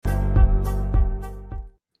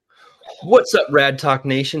What's up, Rad Talk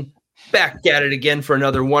Nation? Back at it again for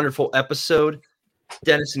another wonderful episode.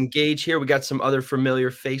 Dennis and Gage here. We got some other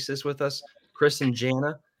familiar faces with us, Chris and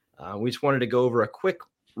Jana. We just wanted to go over a quick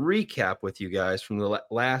recap with you guys from the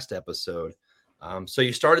last episode. So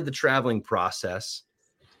you started the traveling process,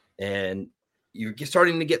 and you're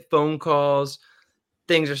starting to get phone calls.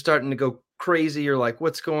 Things are starting to go crazy. You're like,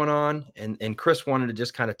 what's going on? And Chris wanted to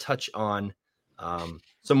just kind of touch on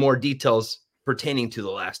some more details pertaining to the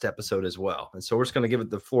last episode as well. And so we're just going to give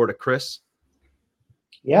it the floor to Chris.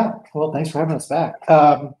 Yeah. Well, thanks for having us back.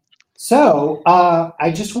 I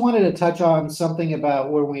just wanted to touch on something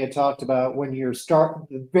about when we had talked about when you're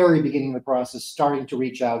the very beginning of the process, starting to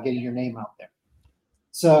reach out, getting your name out there.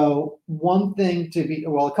 So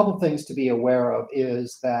a couple of things to be aware of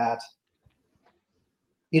is that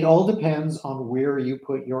it all depends on where you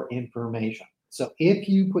put your information. So if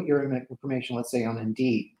you put your information, let's say on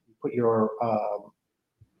Indeed, put your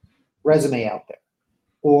resume out there,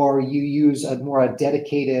 or you use a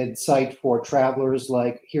dedicated site for travelers.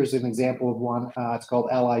 Like here's an example of one. It's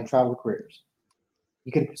called Allied Travel Careers.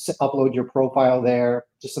 You can upload your profile there,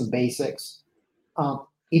 just some basics.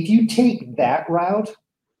 If you take that route,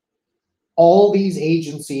 all these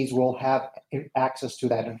agencies will have access to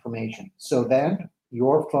that information. So then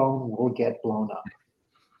your phone will get blown up.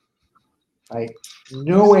 Right?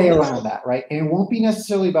 No way around that, right? And it won't be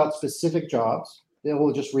necessarily about specific jobs. They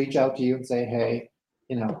will just reach out to you and say, hey,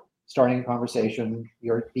 starting a conversation,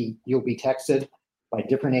 you'll be texted by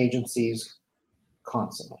different agencies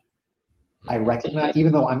constantly. I recognize,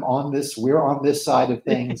 even though we're on this side of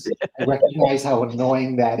things, I recognize how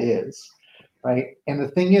annoying that is, right? And the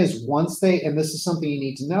thing is, and this is something you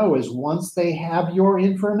need to know, is once they have your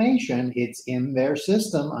information, it's in their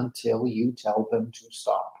system until you tell them to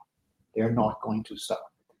stop. They're not going to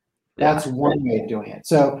stop. That's one way of doing it.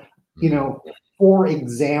 So, for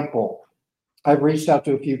example, I've reached out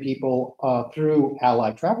to a few people through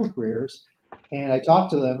Allied Travel Careers, and I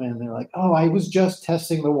talked to them, and they're like, "Oh, I was just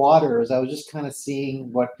testing the waters. I was just kind of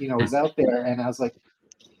seeing what is out there." And I was like,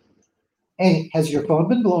 "Hey, has your phone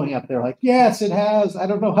been blowing up?" They're like, "Yes, it has. I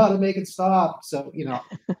don't know how to make it stop." So,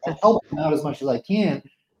 I help them out as much as I can,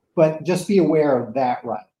 but just be aware of that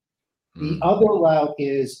route. The other route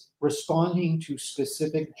is responding to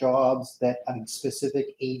specific jobs that a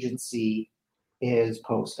specific agency is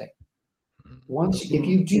posting. If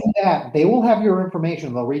you do that, they will have your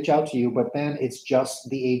information. They'll reach out to you, but then it's just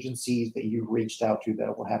the agencies that you've reached out to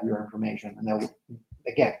that will have your information. And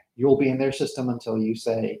you'll be in their system until you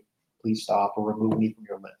say, please stop or remove me from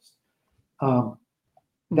your list.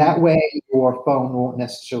 That way, your phone won't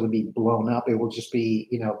necessarily be blown up. It will just be,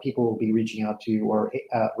 people will be reaching out to you, or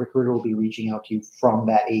a recruiter will be reaching out to you from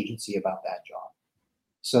that agency about that job.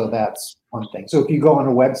 So that's one thing. So if you go on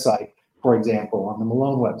a website, for example, on the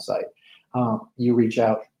Malone website, you reach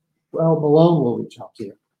out, Malone will reach out to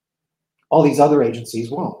you. All these other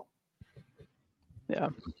agencies won't. Yeah.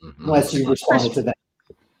 Unless you responded to them.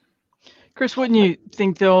 Chris, wouldn't you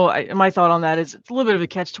think, though, my thought on that is it's a little bit of a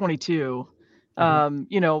catch-22.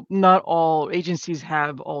 Not all agencies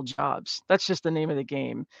have all jobs. That's just the name of the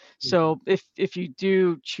game. So if you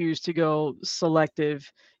do choose to go selective,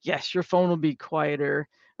 yes, your phone will be quieter.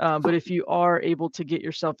 But if you are able to get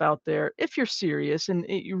yourself out there, if you're serious and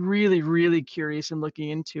you're really, really curious and looking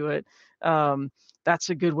into it, that's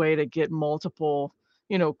a good way to get multiple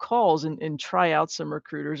calls and try out some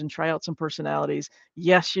recruiters and try out some personalities.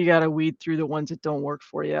 Yes, you got to weed through the ones that don't work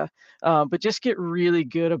for you, but just get really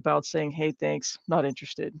good about saying, hey, thanks, not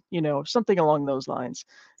interested, something along those lines.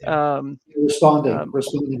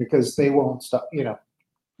 Responding because they won't stop, Yeah.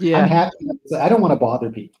 I'm happy. I don't want to bother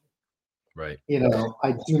people. Right.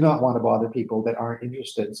 I do not want to bother people that aren't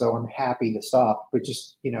interested. So I'm happy to stop, but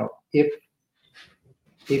just, if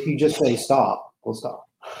you just say stop, we'll stop.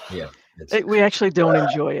 Yeah. We actually don't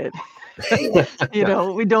enjoy it.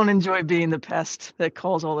 We don't enjoy being the pest that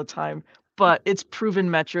calls all the time, but it's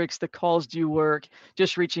proven metrics. The calls do work,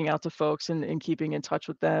 just reaching out to folks and keeping in touch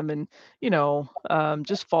with them and,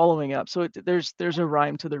 just following up. So there's a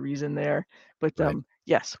rhyme to the reason there, but right.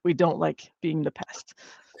 Yes, we don't like being the pest.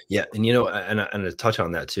 Yeah. And, and to touch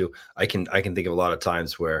on that too, I can think of a lot of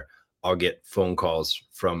times where I'll get phone calls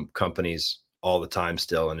from companies all the time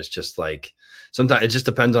still. And it's just like, sometimes it just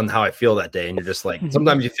depends on how I feel that day. And you're just like,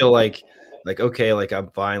 sometimes you feel like, okay, like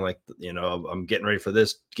I'm fine. Like, I'm getting ready for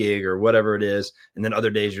this gig or whatever it is. And then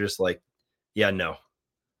other days you're just like, yeah, no.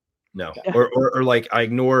 Yeah. Or like I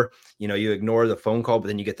ignore, you ignore the phone call, but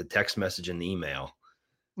then you get the text message and the email.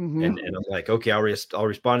 And I'm like, okay, I'll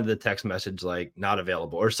respond to the text message like not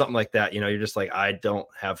available or something like that. You're just like, I don't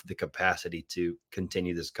have the capacity to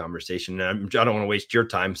continue this conversation. And I don't want to waste your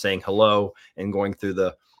time saying hello and going through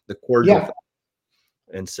the cordial. Yeah.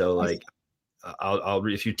 And so like, I'll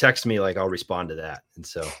if you text me, like I'll respond to that. And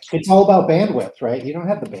so it's all about bandwidth, right? You don't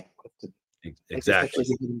have the bandwidth to exactly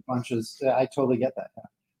bunches. I totally get that. Yeah.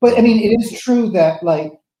 But I mean, it is true that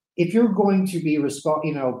like if you're going to be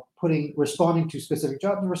responding to specific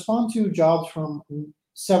jobs, respond to jobs from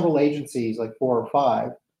several agencies, like 4 or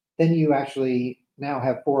 5, then you actually now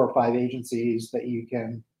have 4 or 5 agencies that you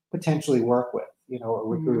can potentially work with, or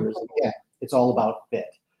recruiters. Again, it's all about fit.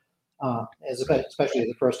 Especially as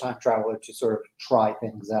a first-time traveler, to sort of try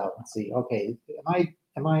things out and see, okay,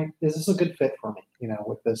 is this a good fit for me,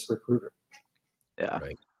 with this recruiter? Yeah.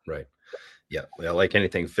 Right. Yeah. Well, like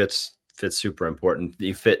anything, fit's super important.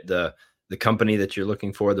 You fit the company that you're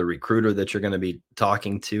looking for, the recruiter that you're going to be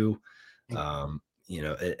talking to,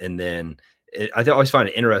 and then I always find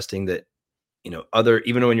it interesting that,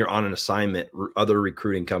 even when you're on an assignment, other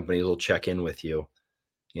recruiting companies will check in with you.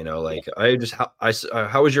 Like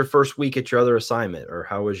how was your first week at your other assignment, or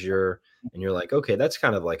how was and you're like, okay, that's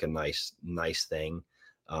kind of like a nice thing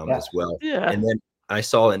as well. Yeah. And then I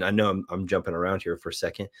saw, and I know I'm jumping around here for a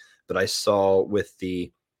second, but I saw with the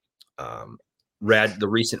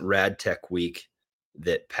recent Rad Tech week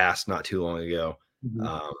that passed not too long ago,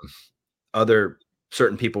 other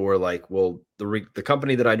certain people were like, well, the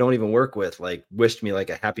company that I don't even work with like wished me like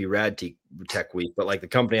a happy Rad Tech week, but like the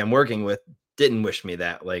company I'm working with didn't wish me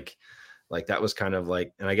that. Like that was kind of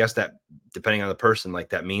like, and I guess that depending on the person, like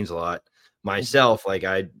that means a lot. Myself, like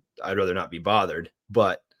I'd rather not be bothered,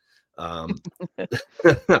 but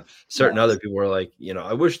certain other people were like,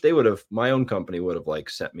 I wish my own company would have like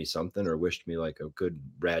sent me something or wished me like a good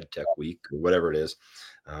Rad Tech week or whatever it is.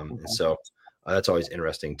 And so that's always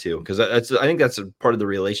interesting too, because I think that's a part of the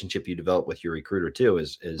relationship you develop with your recruiter too,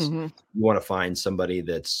 is you want to find somebody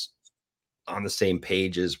that's on the same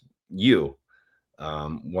page as you,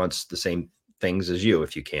 wants the same things as you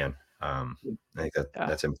if you can. I think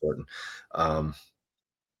that's important.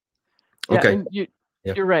 Okay. And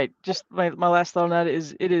you're right. Just my last thought on that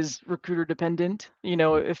is it is recruiter dependent.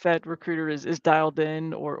 If that recruiter is dialed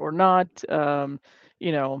in or not,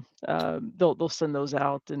 they'll send those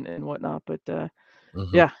out and whatnot. But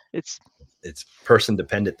it's person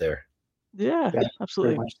dependent there. Yeah,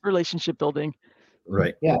 absolutely. Relationship building.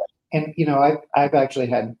 Right. Yeah. And I've actually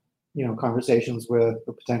had conversations with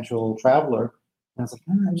a potential traveler, and I was like,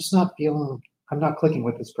 I'm not clicking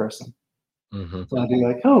with this person. So I'll be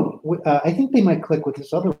like, I think they might click with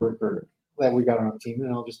this other recruiter that we got on our team,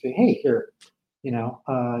 and I'll just be, hey, here, you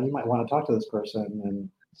might want to talk to this person. And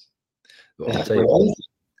I'll tell you,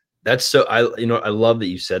 that's so I love that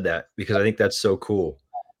you said that, because I think that's so cool,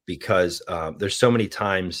 because there's so many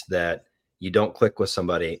times that you don't click with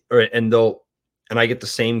somebody, and I get the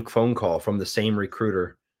same phone call from the same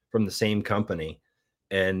recruiter from the same company,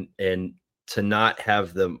 and to not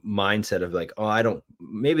have the mindset of like,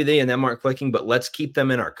 maybe they and them aren't clicking, but let's keep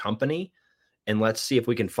them in our company and let's see if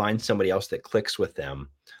we can find somebody else that clicks with them.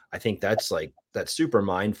 I think that's super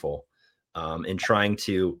mindful in trying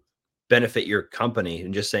to benefit your company,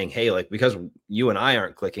 and just saying, hey, like, because you and I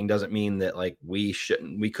aren't clicking doesn't mean that like we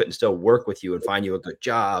couldn't still work with you and find you a good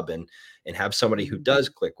job and have somebody who does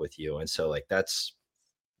click with you. And so like that's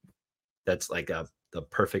like the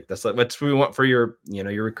perfect, that's like what we want for your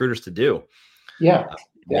your recruiters to do.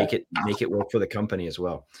 Make it work for the company as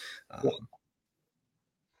well.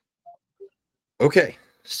 Okay,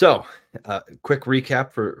 so quick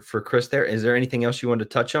recap for Chris there. Is there anything else you want to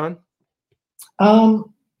touch on?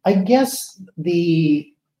 I guess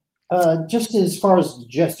the just as far as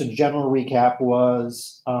just a general recap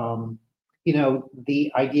was,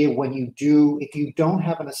 the idea if you don't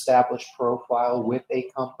have an established profile with a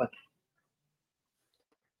company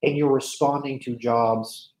and you're responding to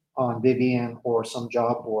jobs on Vivian or some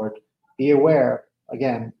job board, be aware,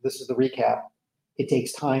 again, this is the recap, it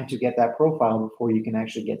takes time to get that profile before you can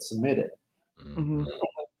actually get submitted.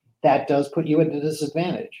 That does put you at a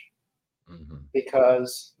disadvantage,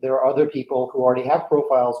 because there are other people who already have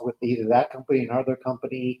profiles with either that company or another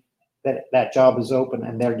company that job is open,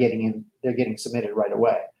 and they're getting submitted right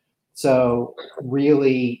away. So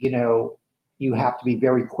really, you have to be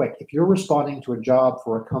very quick. If you're responding to a job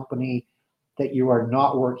for a company that you are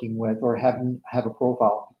not working with or have a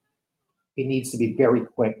profile, it needs to be very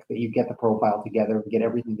quick that you get the profile together and get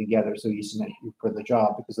everything together so you submit you for the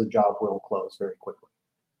job, because the job will close very quickly.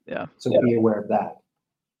 So be aware of that.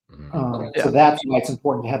 So that's why it's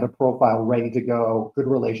important to have a profile ready to go, good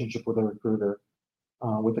relationship with a recruiter,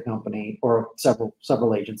 with the company, or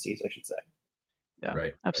several agencies, I should say. Yeah,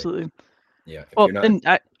 Right. absolutely. Right. Yeah. If Well, you're not,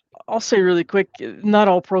 and I'll say really quick, not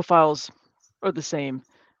all profiles are the same.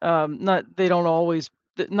 They don't always,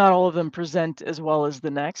 not all of them present as well as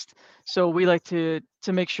the next. So we like to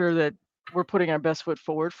make sure that we're putting our best foot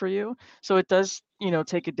forward for you. So it does,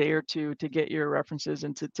 take a day or two to get your references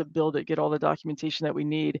and to build it, get all the documentation that we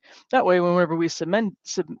need. That way, whenever we submit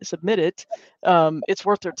it, it's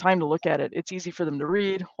worth their time to look at it. It's easy for them to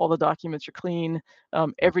read. All the documents are clean.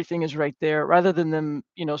 Everything is right there, rather than them,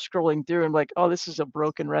 scrolling through and like, oh, this is a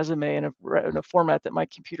broken resume in a format that my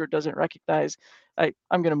computer doesn't recognize. I'm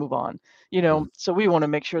going to move on. So we want to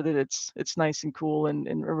make sure that it's nice and cool and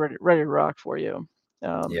ready to rock for you.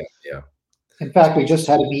 yeah. Yeah. In fact, we just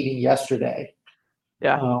had a meeting yesterday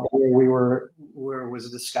Yeah. where it was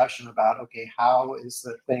a discussion about, okay, how is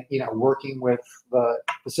the thing, working with the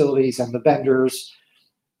facilities and the vendors,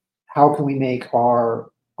 how can we make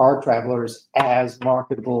our travelers as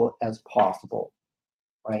marketable as possible,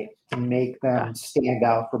 right? To make them stand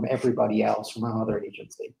out from everybody else from another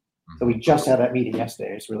agency. So we just had that meeting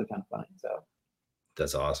yesterday. It's really kind of funny. So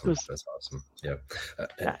that's awesome. That's awesome. Yeah.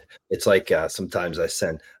 Yeah. It's like sometimes I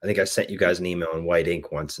sent you guys an email in white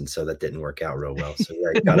ink once, and so that didn't work out real well. So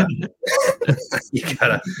you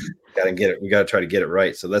gotta get it. We gotta try to get it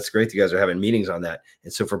right. So that's great. You guys are having meetings on that.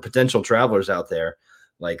 And so for potential travelers out there,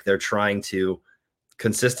 like they're trying to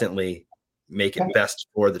consistently make it best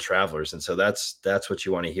for the travelers. And so that's what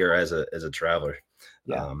you want to hear as a traveler.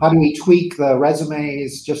 Yeah. How do we tweak the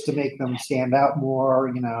resumes just to make them stand out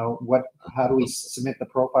more? How do we submit the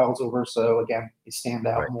profiles over so again they stand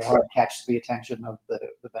out more, catch the attention of the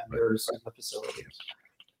vendors and the facilities?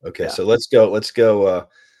 Okay, so let's go.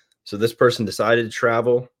 So this person decided to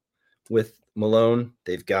travel with Malone.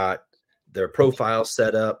 They've got their profile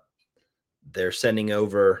set up. They sent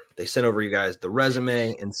over you guys the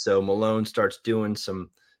resume, and so Malone starts doing some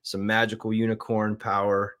magical unicorn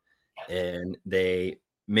power, and they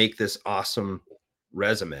make this awesome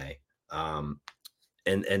resume.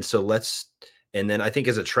 And so and then I think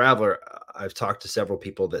as a traveler, I've talked to several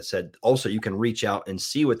people that said also you can reach out and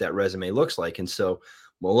see what that resume looks like. And so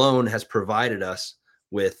Malone has provided us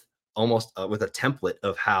with almost with a template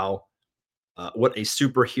of how what a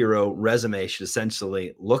superhero resume should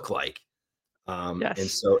essentially look like. Yes. And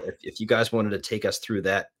so if you guys wanted to take us through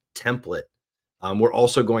that template, we're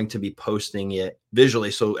also going to be posting it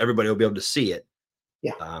visually so everybody will be able to see it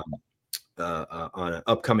on an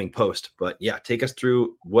upcoming post. But yeah, take us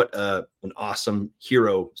through what an awesome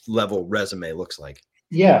hero level resume looks like.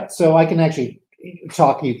 Yeah, so I can actually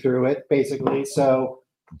talk you through it basically. So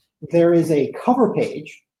there is a cover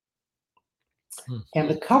page, and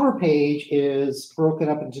the cover page is broken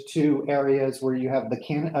up into two areas where you have the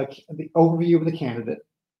overview of the candidate.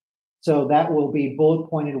 So that will be bullet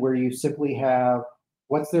pointed where you simply have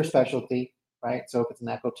what's their specialty, right? So if it's an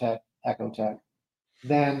echo tech.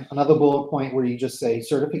 Then another bullet point where you just say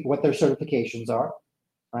what their certifications are,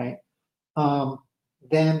 right?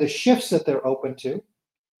 Then the shifts that they're open to,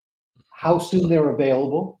 how soon they're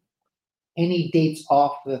available, any dates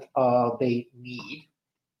off that they need,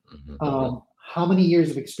 how many years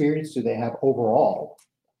of experience do they have overall.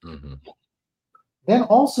 Then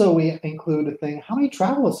also we include a thing, how many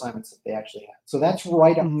travel assignments that they actually have. So that's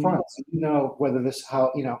right up front. So whether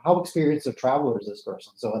how experienced a traveler is this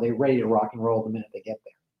person. So are they ready to rock and roll the minute they get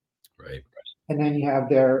there? Right. And then you have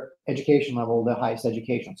their education level, the highest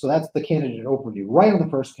education. So that's the candidate overview right on the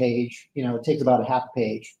first page. It takes about a half a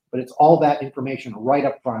page, but it's all that information right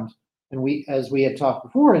up front. And as we had talked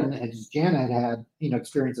before, and as Jana had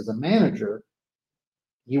experience as a manager,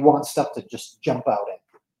 you want stuff to just jump out at.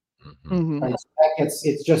 Right?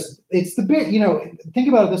 So it's the bare, think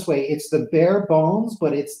about it this way. It's the bare bones,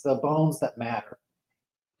 but it's the bones that matter.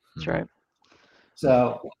 That's right.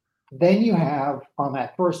 So then you have on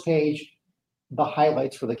that first page, the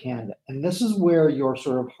highlights for the candidate. And this is where your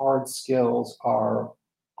sort of hard skills are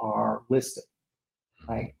listed,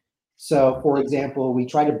 right? So for example, we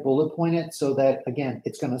try to bullet point it so that, again,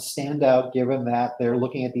 it's going to stand out given that they're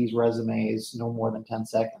looking at these resumes no more than 10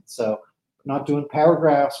 seconds. So not doing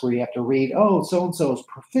paragraphs where you have to read, oh, so-and-so is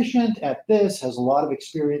proficient at this, has a lot of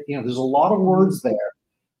experience. There's a lot of words there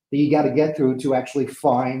that you got to get through to actually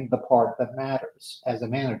find the part that matters as a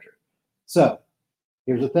manager. So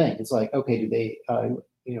here's the thing. It's like, okay, do they, I'm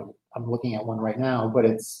looking at one right now, but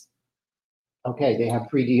it's, okay, they have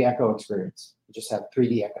 3D echo experience. You just have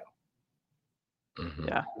 3D echo.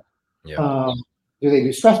 Yeah. Do they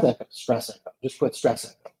do stress echo? Stress echo. Just put stress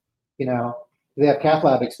echo. Do they have cath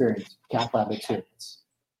lab experience? Cath lab experience.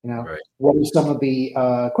 What are some of the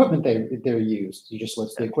equipment they're used? You just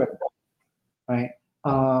list the equipment, right?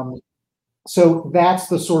 So that's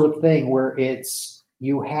the sort of thing where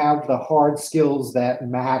you have the hard skills that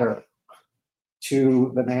matter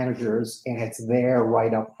to the managers, and it's there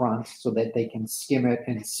right up front so that they can skim it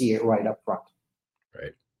and see it right up front.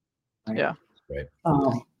 Right. Yeah. Right.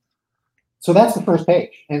 So that's the first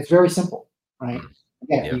page, and it's very simple, right?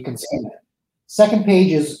 Again, you can skim it. Second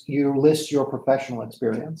page is you list your professional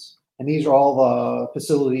experience, and these are all the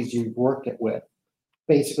facilities you've worked with.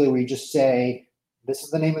 Basically, we just say, this is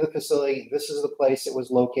the name of the facility, this is the place it was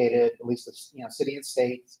located, at least the city and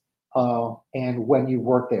state, and when you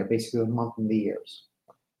worked there, basically the month and the years.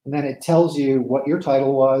 And then it tells you what your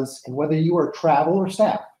title was and whether you were travel or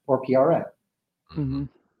staff or PRN. Mm-hmm.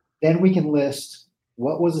 Then we can list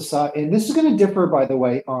what was assigned, and this is going to differ, by the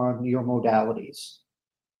way, on your modalities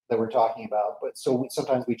that we're talking about. But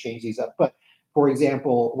sometimes we change these up. But for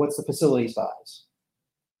example, what's the facility size?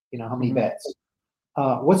 How many beds?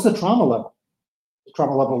 What's the trauma level?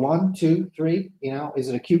 Trauma level 1, 2, 3. Is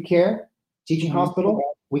it acute care, teaching hospital?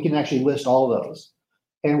 We can actually list all of those.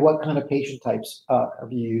 And what kind of patient types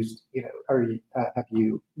have you used? Did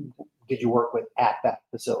you work with at that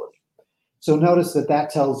facility? So notice that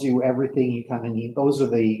tells you everything you kind of need. Those are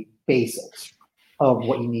the basics of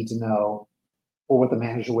what you need to know, or what the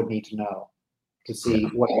manager would need to know to see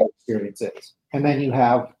what their experience is. And then you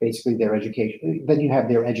have basically their education. Then you have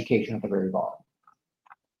their education at the very bottom.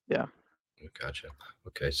 Yeah. Gotcha.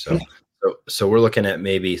 Okay. So we're looking at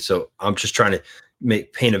so I'm just trying to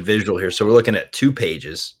paint a visual here. So we're looking at 2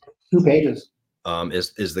 pages. 2 pages.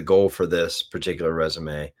 Is the goal for this particular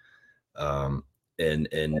resume. And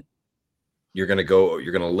you're going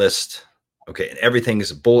to list, okay. And everything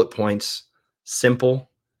is bullet points, simple,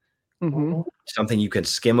 something you can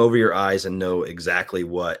skim over your eyes and know exactly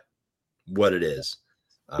what it is.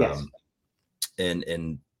 Yes.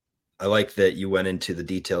 And I like that you went into the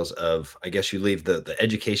details of, I guess you leave the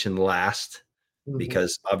education last,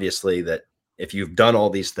 because obviously that if you've done all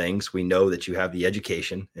these things, we know that you have the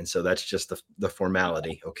education. And so that's just the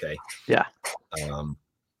formality. Okay. Yeah.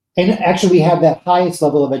 And actually we have that highest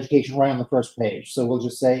level of education right on the first page. So we'll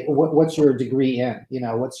just say, what's your degree in?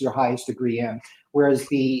 What's your highest degree in? Whereas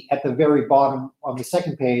at the very bottom on the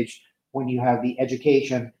second page, when you have the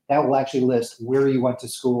education, that will actually list where you went to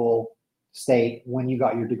school, state, when you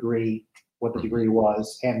got your degree, what the degree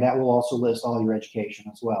was, and that will also list all your education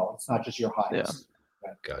as well. It's not just your highest.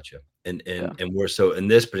 Yeah. Gotcha. And we're so in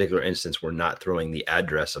this particular instance, we're not throwing the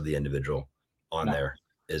address of the individual on there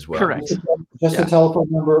as well. Correct. Just a telephone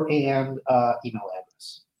number and email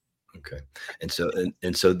address. Okay.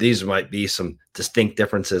 And so these might be some distinct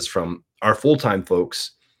differences from our full-time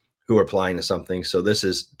folks who are applying to something. So this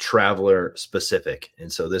is traveler specific.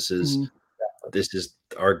 And so this is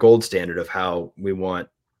our gold standard of how we want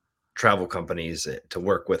travel companies to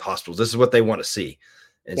work with hospitals. This is what they want to see.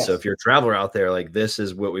 And so if you're a traveler out there, like, this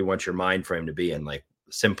is what we want your mind frame to be in, like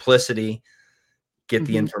simplicity, get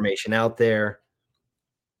the information out there,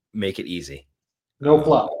 make it easy. No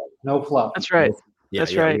fluff. No fluff. That's right.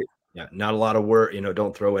 That's right. Yeah. Not a lot of word,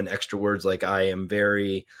 don't throw in extra words like I am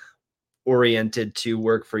very oriented to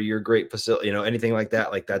work for your great facility, anything like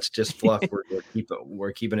that. Like, that's just fluff.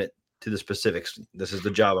 We're keeping it to the specifics. This is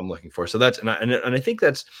the job I'm looking for. So that's, and I think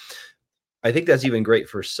that's even great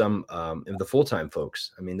for some of the full-time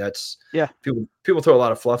folks. I mean, that's people throw a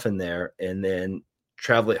lot of fluff in there, and then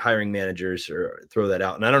hiring managers or throw that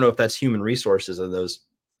out. And I don't know if that's human resources of those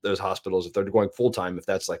hospitals, if they're going full-time, if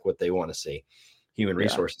that's like what they want to see human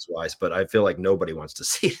resources wise, but I feel like nobody wants to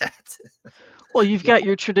see that. Well, you've got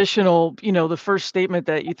your traditional, the first statement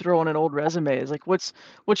that you throw on an old resume is like, what's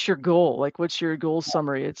your goal? Like, what's your goal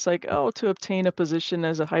summary? It's like, to obtain a position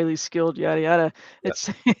as a highly skilled, yada, yada. It's,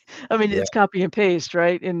 I mean, it's copy and paste,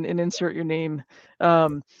 right? And insert your name.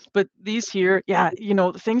 But these here,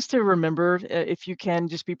 things to remember, if you can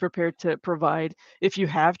just be prepared to provide, if you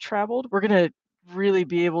have traveled, we're going to really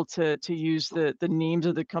be able to use the names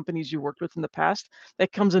of the companies you worked with in the past.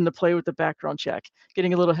 That comes into play with the background check.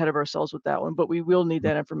 Getting a little ahead of ourselves with that one, but we will need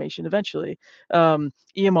that information eventually.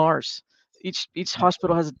 EMRs, each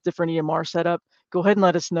hospital has a different EMR setup. Go ahead and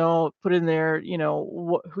let us know, put in there,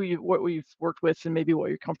 what we've worked with and maybe what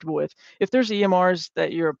you're comfortable with. If there's EMRs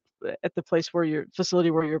that you're at the place where your facility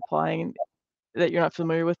where you're applying that you're not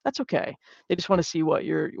familiar with, that's okay. They just want to see what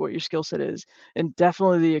your skill set is, and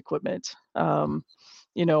definitely the equipment. Dennis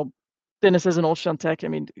as an ultrasound tech, I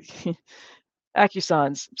mean,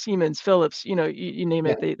 Accusons, Siemens, Philips, you name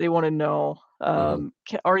it, they want to know,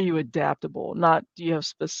 are you adaptable? Not do you have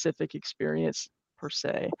specific experience per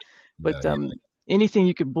se, but anything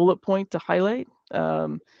you could bullet point to highlight,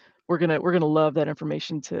 we're gonna love that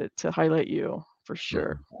information to highlight you for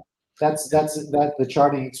sure. That's the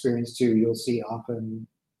charting experience too. You'll see often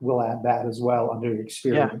we'll add that as well under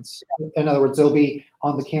experience. In other words, they'll be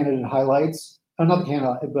on the candidate highlights, not the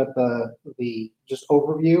candidate, but the just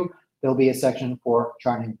overview. There'll be a section for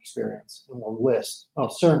charting experience, and we'll list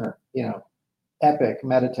Cerner, Epic,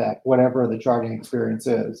 Meditech, whatever the charting experience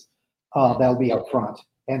is. That'll be up front,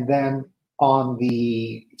 and then on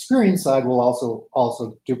the experience side, we'll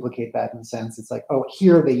also duplicate that in the sense it's like,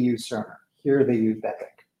 here they use Cerner, here they use Epic.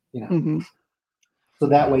 So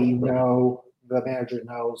that way the manager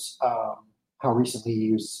knows how recently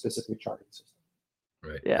you used a specific charting system.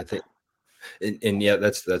 Right. Yeah. I think, and yeah,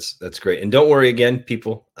 that's great. And don't worry again,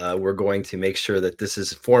 people. We're going to make sure that this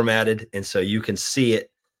is formatted, and so you can see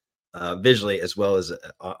it visually as well as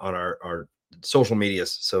on our social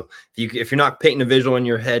medias. So if you're not painting a visual in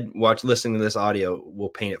your head, listening to this audio, we'll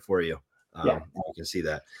paint it for you. You can see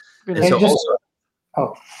that. And so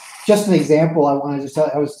just an example, I wanted to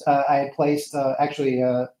tell. I had placed actually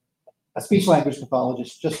a speech language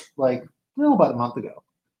pathologist just like about a month ago,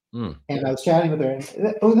 and I was chatting with her. And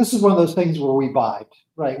this is one of those things where we vibed,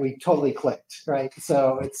 right? We totally clicked, right?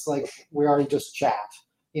 So it's like we already just chat,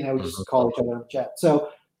 we just call each other and chat. So,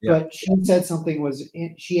 but she said something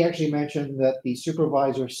she actually mentioned that the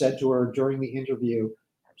supervisor said to her during the interview,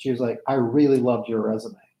 she was like, "I really loved your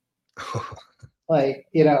resume."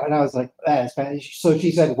 And I was like, that is Spanish. So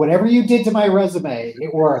she said, "Whatever you did to my resume,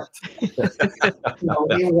 it worked." I was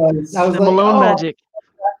the like, Malone magic.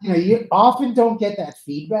 You often don't get that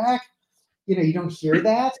feedback. You don't hear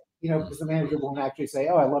that, because the manager won't actually say,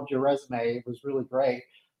 "Oh, I loved your resume. It was really great."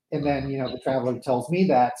 And then, the traveler tells me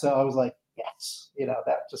that. So I was like, yes,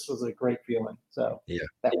 that just was a great feeling. So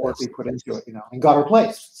that work we put into it, and got her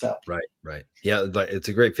placed. So right. Yeah, but it's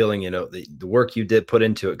a great feeling, the work you did put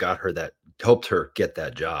into it helped her get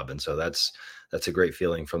that job. And so that's a great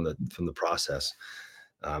feeling from the process.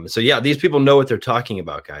 So yeah, these people know what they're talking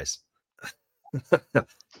about, guys.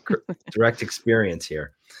 Direct experience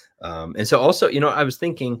here. And so also, I was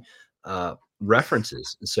thinking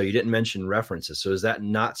references. So you didn't mention references. So is that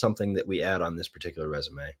not something that we add on this particular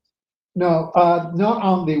resume? No, not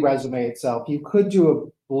on the resume itself. You could do a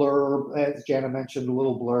blurb, as Jana mentioned, a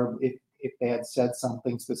little blurb if they had said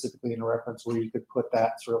something specifically in a reference where you could put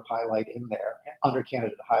that sort of highlight in there under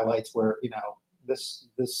candidate highlights where, this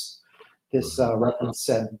reference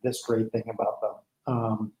said this great thing about them.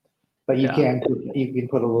 But you can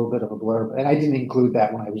put a little bit of a blurb. And I didn't include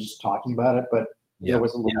that when I was just talking about it, but there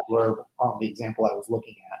was a little blurb on the example I was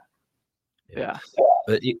looking at. Yeah.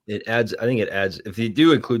 But it adds, I think it adds, if you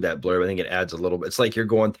do include that blurb, I think it adds a little bit. It's like you're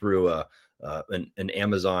going through an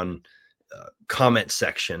Amazon comment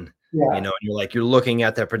section, and you're looking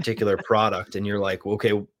at that particular product and you're like, well,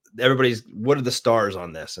 okay, what are the stars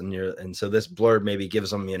on this? And so this blurb maybe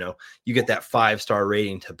gives them, you get that 5-star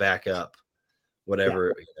rating to back up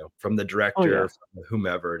whatever, from the director, from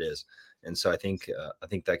whomever it is. And so I think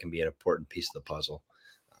that can be an important piece of the puzzle.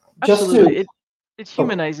 Absolutely. It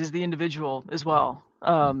humanizes the individual as well.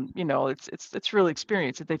 It's really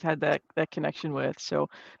experience that they've had that connection with. So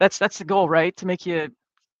that's the goal, right? To make you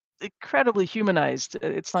incredibly humanized.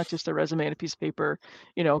 It's not just a resume and a piece of paper,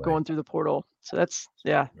 going through the portal. So that's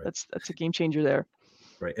a game changer there.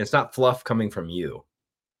 Right. It's not fluff coming from you.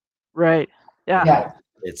 Right. Yeah.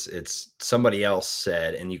 It's somebody else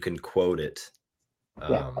said, and you can quote it.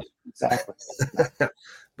 Exactly.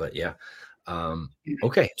 But yeah.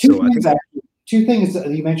 Okay. Two things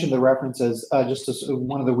you mentioned the references, just as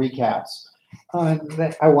one of the recaps.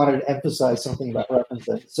 I wanted to emphasize something about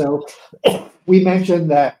references. So we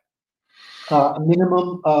mentioned that a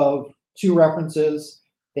minimum of 2 references,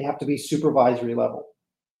 they have to be supervisory level,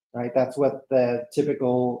 right? That's what the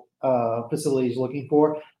typical facility is looking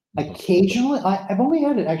for. Occasionally, I've only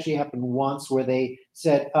had it actually happen once where they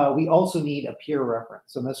said, we also need a peer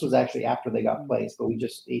reference. And this was actually after they got placed, but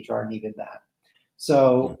HR needed that.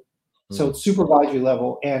 So it's supervisory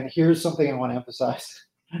level. And here's something I want to emphasize.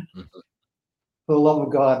 For the love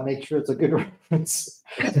of God, make sure it's a good reference.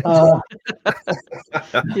 Because,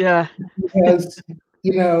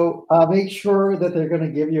 make sure that they're going to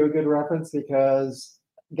give you a good reference, because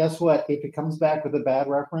guess what? If it comes back with a bad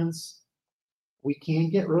reference, we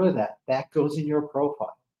can't get rid of that. That goes in your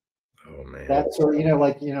profile. Oh, man. That's where,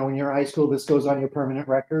 when you're in high school, this goes on your permanent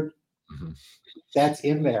record. That's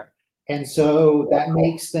in there. And so that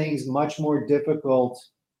makes things much more difficult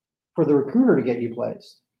for the recruiter to get you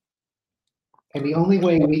placed. And the only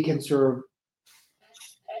way we can sort of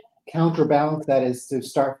counterbalance that is to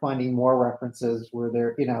start finding more references where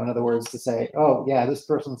they're, in other words, to say, oh yeah, this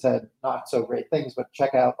person said not so great things, but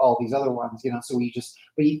check out all these other ones, so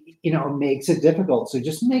it makes it difficult. So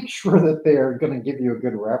just make sure that they're going to give you a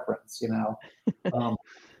good reference,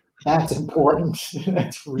 that's important.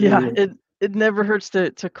 That's really it never hurts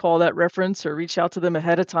to call that reference or reach out to them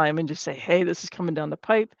ahead of time and just say, hey, this is coming down the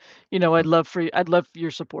pipe. I'd love your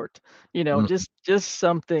support. Just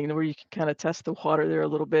something where you can kind of test the water there a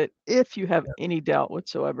little bit if you have any doubt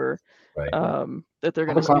whatsoever that they're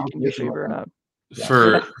going to speak in your favor or not.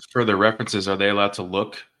 For the references, are they allowed to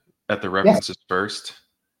look at the references first?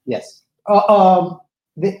 Yes.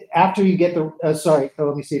 After you get the sorry,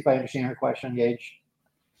 let me see if I understand your question, Gage.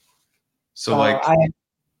 So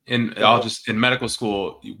in medical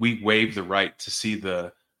school, we waive the right to see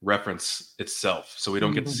the reference itself, so we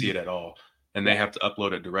don't get to see it at all, and they have to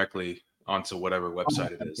upload it directly onto whatever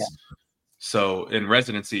website it is. Yeah. So in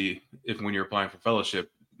residency, when you're applying for fellowship,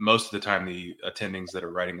 most of the time the attendings that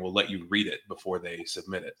are writing will let you read it before they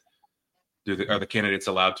submit it. Are the candidates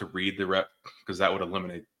allowed to read the rep? Because that would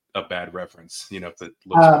eliminate a bad reference. If it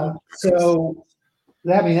looks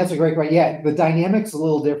that's a great question. Yeah, the dynamic's a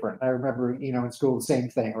little different. I remember, in school, the same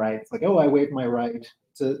thing, right? It's like, oh, I waived my right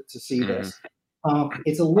to see this.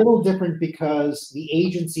 It's a little different because the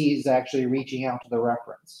agency is actually reaching out to the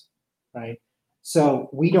reference, right? So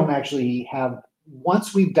we don't actually have,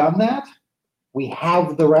 once we've done that, we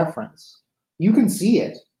have the reference. You can see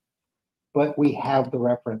it, but we have the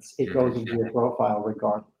reference. It goes into your profile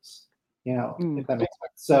regardless, if that makes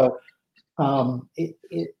sense. So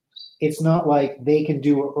it's not like they can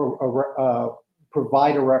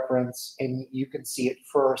provide a reference and you can see it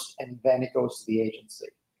first and then it goes to the agency.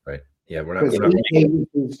 Right. Yeah. Because each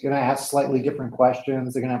agency is going to ask slightly different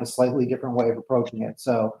questions. They're going to have a slightly different way of approaching it.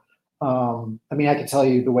 So, I can tell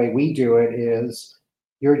you the way we do it is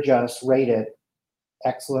you're just rated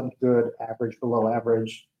excellent, good, average, below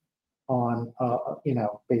average on,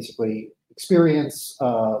 basically experience,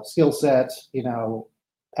 skill set,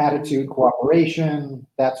 attitude, cooperation,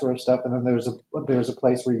 that sort of stuff, and then there's a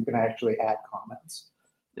place where you can actually add comments.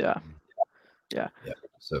 Yeah.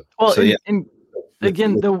 So and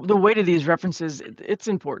again, the weight of these references, it's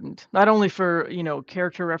important not only for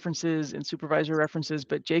character references and supervisor references,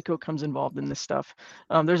 but JCO comes involved in this stuff.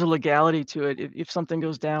 There's a legality to it. If something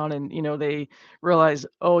goes down and they realize,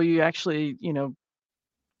 oh, you actually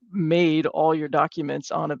made all your documents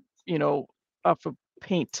on off of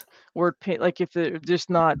word paint, like if they're just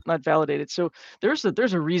not validated. So there's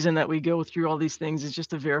a reason that we go through all these things, is just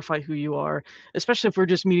to verify who you are, especially if we're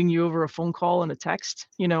just meeting you over a phone call and a text,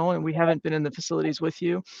 and we haven't been in the facilities with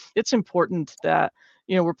you. It's important that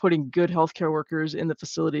we're putting good healthcare workers in the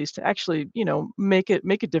facilities to actually make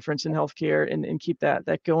a difference in healthcare and keep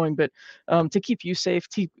that going, but to keep you safe,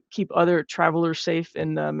 to keep other travelers safe,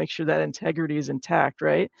 and make sure that integrity is intact,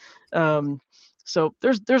 right? So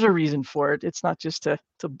there's a reason for it. It's not just to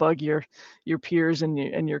bug your peers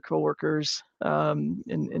and your coworkers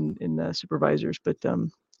and supervisors, but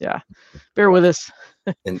bear with us.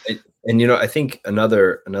 and I think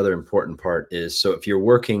another important part is, so if you're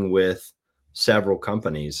working with several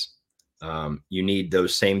companies, you need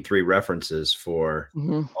those same 3 references for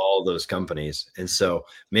all those companies, and so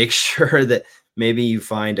make sure that maybe you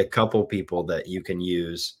find a couple people that you can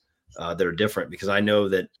use that are different, because I know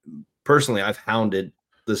that personally, I've hounded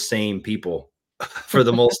the same people for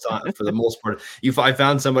the most part. If I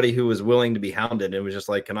found somebody who was willing to be hounded, and was just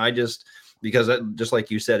like, can I just, because just like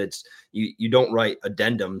you said, it's you don't write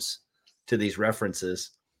addendums to these references.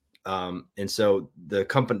 And so the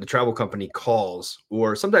travel company calls,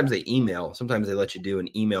 or sometimes they email, sometimes they let you do an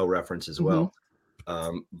email reference as well.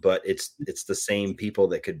 But it's the same people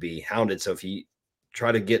that could be hounded. So if you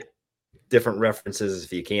try to get different references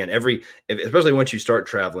if you can, especially once you start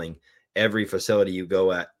traveling, every facility you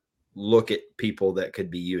go at, look at people that could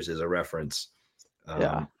be used as a reference.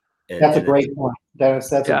 That's a great point, Dennis.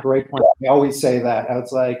 That's a great point. I always say that.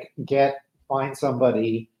 It's like, find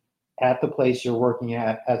somebody at the place you're working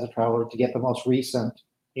at as a traveler to get the most recent,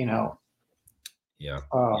 a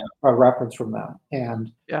reference from them.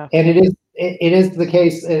 And it is the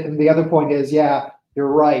case. And the other point is, you're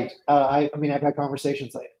right. I've had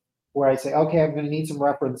conversations where I say, okay, I'm going to need some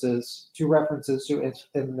references, 2 references,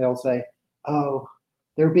 and they'll say, oh,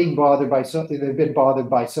 they've been bothered by so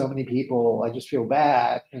many people. I just feel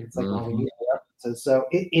bad. And it's like, well, we need references. So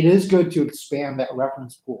it is good to expand that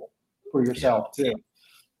reference pool for yourself too,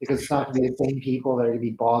 because it's not going to be the same people that are going to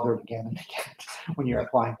be bothered again and again when you're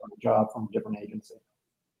applying for a job from a different agency.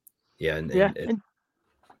 And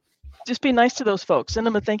just be nice to those folks. Send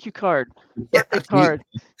them a thank you card, Yeah, birthday card,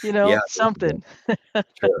 yeah, something.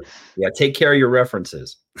 sure. Yeah, take care of your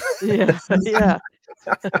references. Yeah, yeah.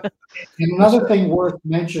 And another thing worth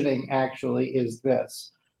mentioning actually is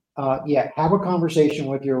this. Have a conversation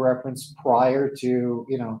with your reference prior to,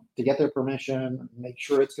 to get their permission, make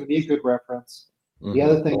sure it's going to be a good reference. The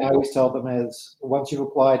other thing I always tell them is once you've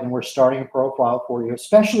applied and we're starting a profile for you,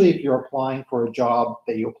 especially if you're applying for a job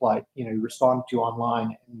that you applied, you respond to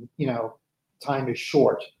online and, time is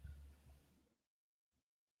short.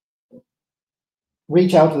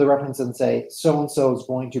 Reach out to the reference and say, so-and-so is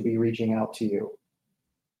going to be reaching out to you.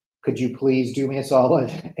 Could you please do me a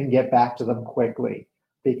solid and get back to them quickly?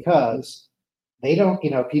 Because they don't,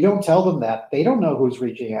 if you don't tell them that, they don't know who's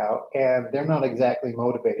reaching out and they're not exactly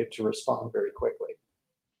motivated to respond very quickly.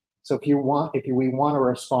 So if we want a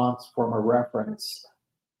response from a reference,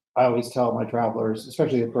 I always tell my travelers,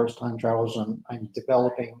 especially the first time travelers I'm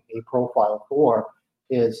developing a profile for,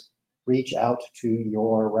 is reach out to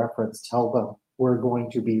your reference. Tell them we're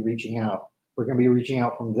going to be reaching out. We're going to be reaching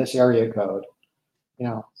out from this area code,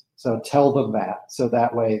 So tell them that, so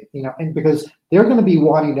that way, and because they're going to be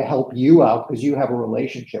wanting to help you out because you have a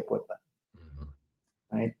relationship with them,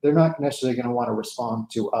 right? They're not necessarily going to want to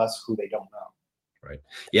respond to us who they don't know. Right.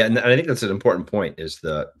 Yeah, and I think that's an important point is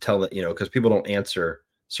because people don't answer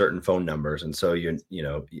certain phone numbers, and so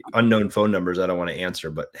unknown phone numbers I don't want to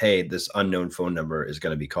answer, but hey, this unknown phone number is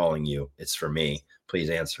going to be calling you. It's for me.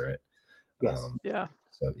 Please answer it. Yes. Yeah.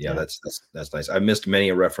 So that's nice. I missed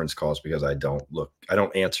many reference calls because I don't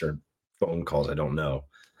answer phone calls I don't know.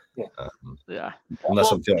 Yeah.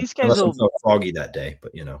 Unless I'm feeling foggy that day,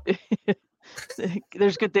 but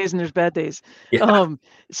there's good days and there's bad days. Yeah.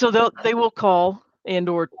 So they will call and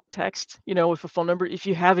or text, with a phone number. If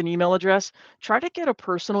you have an email address, try to get a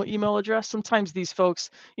personal email address. Sometimes these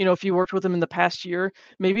folks, if you worked with them in the past year,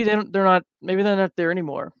 maybe they're not there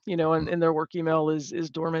anymore, and their work email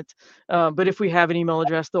is dormant. But if we have an email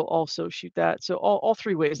address, they'll also shoot that. So all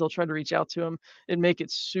three ways they'll try to reach out to them and make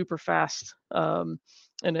it super fast, in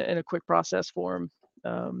a quick process for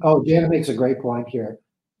them. Janet makes a great point here.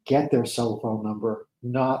 Get their cell phone number,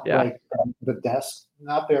 not like the desk,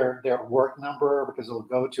 not their work number, because it'll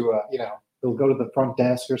go to they'll go to the front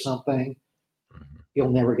desk or something. You'll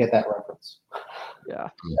never get that reference. Yeah.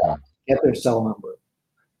 Get their cell number.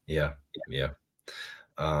 Yeah.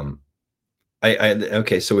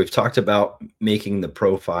 Okay, so we've talked about making the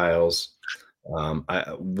profiles.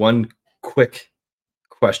 One quick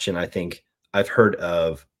question, I think I've heard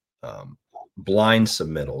of blind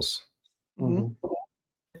submittals.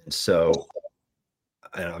 So,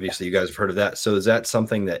 and obviously you guys have heard of that. So is that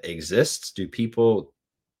something that exists?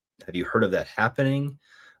 Have you heard of that happening?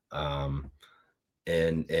 And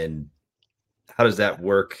how does that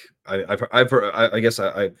work? I've heard, I guess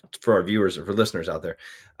for our viewers or for listeners out there,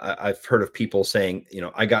 I've heard of people saying,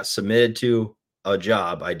 I got submitted to a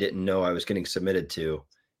job I didn't know I was getting submitted to,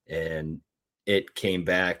 and it came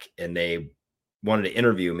back and they wanted to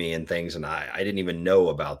interview me and things, and I didn't even know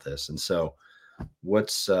about this. And so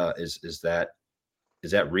what's is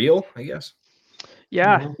that real, I guess?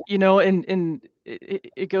 Yeah, and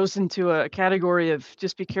it goes into a category of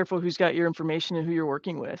just be careful who's got your information and who you're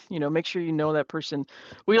working with. Make sure you know that person.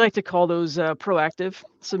 We like to call those proactive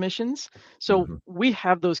submissions. So we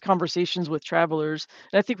have those conversations with travelers,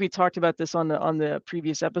 and I think we talked about this on the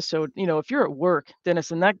previous episode. If you're at work, Dennis,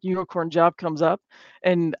 and that unicorn job comes up,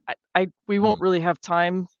 and we won't really have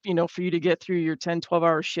time, for you to get through your 10,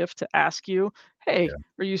 12-hour shift to ask you, hey,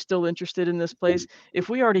 are you still interested in this place? If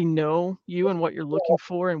we already know you and what you're looking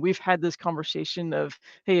for, and we've had this conversation of,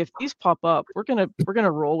 hey, if these pop up, we're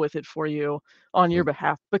gonna roll with it for you on your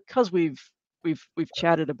behalf because we've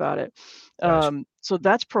chatted about it. So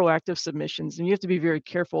that's proactive submissions, and you have to be very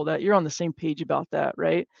careful that you're on the same page about that,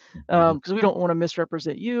 right? Because we don't want to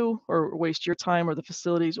misrepresent you or waste your time or the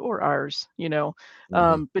facilities or ours,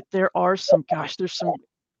 But there's some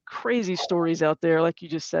crazy stories out there, like you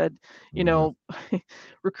just said,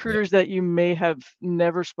 recruiters that you may have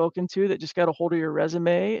never spoken to that just got a hold of your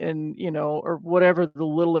resume and, or whatever the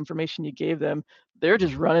little information you gave them, they're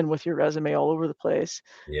just running with your resume all over the place.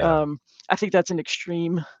 I think that's an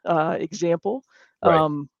extreme example.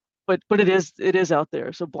 Right. But it is out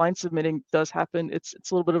there. So blind submitting does happen. It's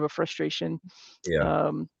a little bit of a frustration.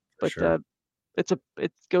 But sure.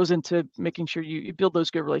 it goes into making sure you build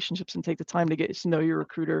those good relationships and take the time to get to know your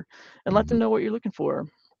recruiter and let them know what you're looking for.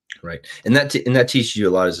 Right. And that teaches you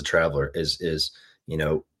a lot as a traveler is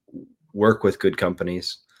work with good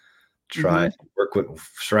companies,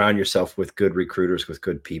 surround yourself with good recruiters, with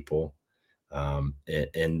good people. And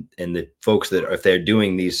the folks that if they're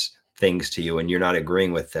doing these things to you and you're not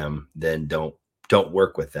agreeing with them, then don't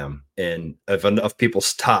work with them. And if enough people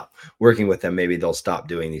stop working with them, maybe they'll stop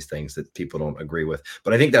doing these things that people don't agree with.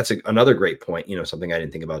 But I think that's another great point. Something I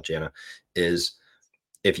didn't think about, Jana, is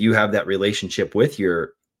if you have that relationship with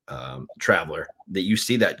your traveler, that you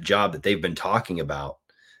see that job that they've been talking about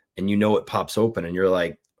and it pops open and you're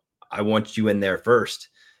like, I want you in there first.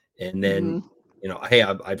 And then, hey,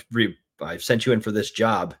 I've sent you in for this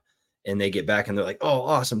job. And they get back and they're like, oh,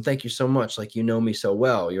 awesome. Thank you so much. Like, you know me so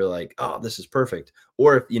well. You're like, oh, this is perfect.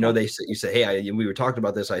 Or if, you say, hey, we were talking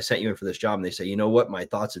about this. I sent you in for this job. And they say, you know what? My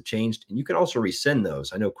thoughts have changed. And you can also rescind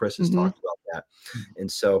those. I know Chris has talked about that.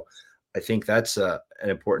 And so I think that's an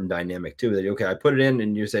important dynamic too, that, okay, I put it in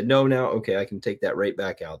and you said, no, now, okay, I can take that right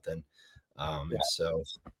back out then. So,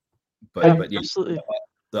 but absolutely.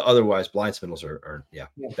 The otherwise blind submittals are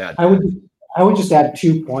bad. I would just add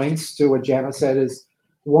 2 points to what Jana said. Is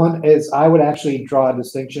one is I would actually draw a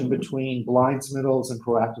distinction between blind submittals and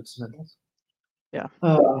proactive submittals. Yeah.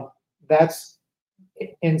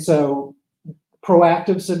 So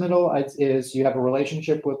proactive submittal is you have a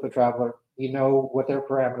relationship with the traveler, you know what their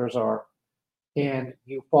parameters are, and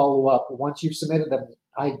you follow up. Once you've submitted them,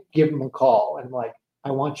 I give them a call and I'm like,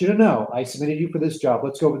 I want you to know I submitted you for this job.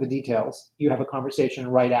 Let's go over the details. You have a conversation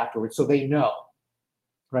right afterwards, so they know,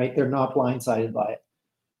 right? They're not blindsided by it.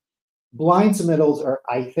 Blind submittals are,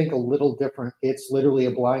 I think, a little different. It's literally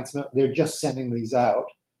a blind submittal. They're just sending these out,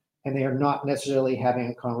 and they are not necessarily having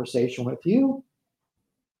a conversation with you,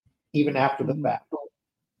 even after the fact.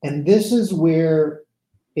 And this is where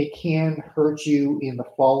it can hurt you in the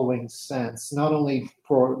following sense. Not only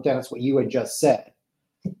for, Dennis, what you had just said.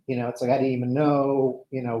 It's like, I didn't even know,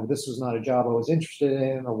 this was not a job I was interested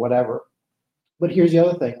in or whatever. But here's the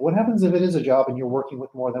other thing. What happens if it is a job and you're working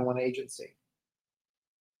with more than one agency?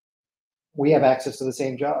 We have access to the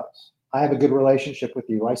same jobs. I have a good relationship with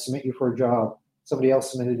you. I submit you for a job. Somebody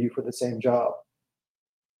else submitted you for the same job,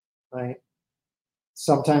 right?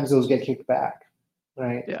 Sometimes those get kicked back,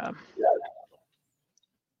 right? Yeah.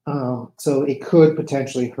 So it could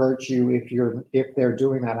potentially hurt you if they're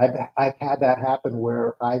doing that. I've had that happen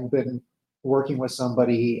where I've been working with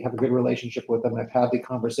somebody, have a good relationship with them. I've had the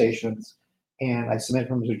conversations, and I submit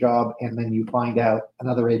them to a job, and then you find out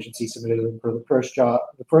another agency submitted them for the first job.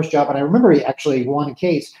 And I remember actually one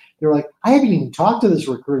case, they're like, I haven't even talked to this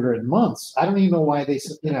recruiter in months. I don't even know why they,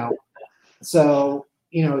 So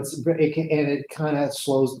it kind of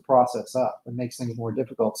slows the process up and makes things more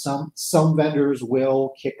difficult. Some vendors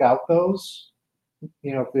will kick out those,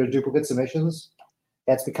 if they're duplicate submissions.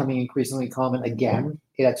 That's becoming increasingly common again.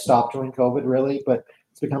 It had stopped during COVID, really, but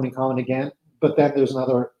it's becoming common again. But then there's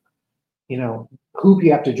another hoop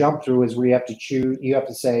you have to jump through, is where you have to choose. You have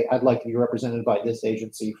to say, I'd like to be represented by this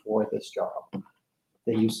agency for this job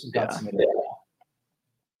that you got submitted.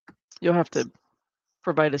 You'll have to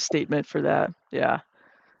provide a statement for that. Yeah.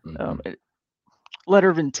 Letter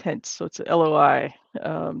of intent. So it's a LOI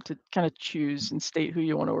to kind of choose and state who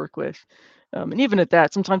you want to work with. And even at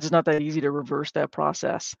that, sometimes it's not that easy to reverse that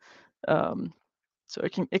process. So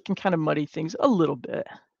it can kind of muddy things a little bit.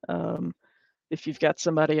 If you've got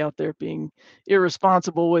somebody out there being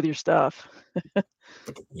irresponsible with your stuff.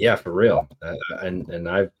 Yeah, for real. And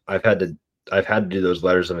I've had to do those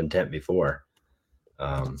letters of intent before.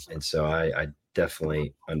 And so I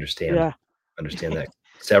definitely understand that.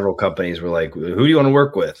 Several companies were like, who do you want to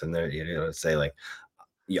work with? And they're say like,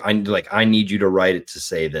 I need you to write it to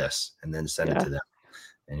say this and then send it to them.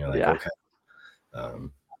 And you're like, okay.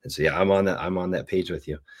 And so I'm on that page with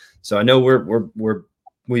you. So I know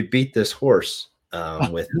we beat this horse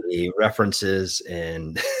with the references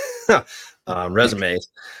and resumes.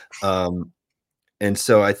 And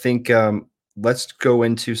so I think let's go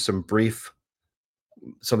into something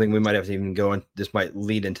we might have to even go in. This might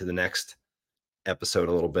lead into the next episode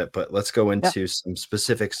a little bit, but let's go into some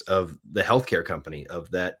specifics of the healthcare company, of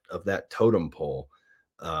that totem pole,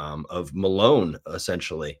 of Malone,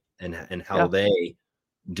 essentially, and how they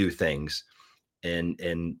do things. And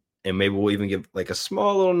maybe we'll even give like a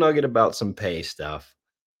small little nugget about some pay stuff.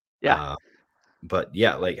 But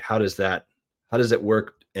like, how does it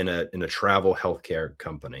work in a travel healthcare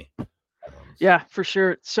company? Yeah, for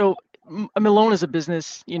sure. So Malone is a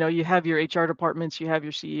business, you have your HR departments, you have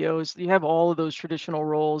your CEOs, you have all of those traditional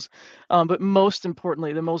roles. But most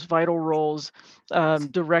importantly, the most vital roles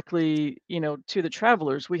directly, to the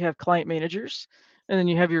travelers, we have client managers, and then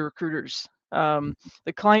you have your recruiters.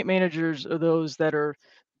 The client managers are those that are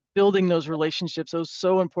building those relationships, those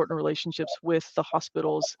so important relationships with the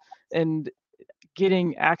hospitals, and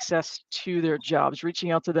getting access to their jobs,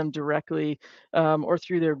 reaching out to them directly or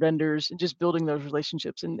through their vendors, and just building those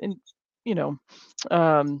relationships and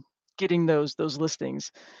getting those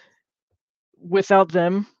listings. Without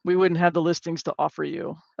them, we wouldn't have the listings to offer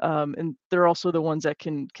you. And they're also the ones that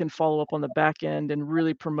can follow up on the back end and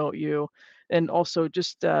really promote you, and also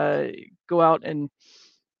just go out and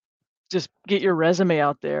just get your resume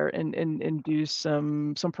out there and do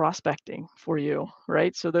some prospecting for you,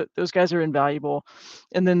 right? So that those guys are invaluable.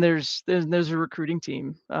 And then there's a recruiting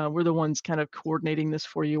team. We're the ones kind of coordinating this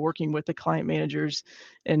for you, working with the client managers,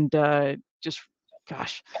 and just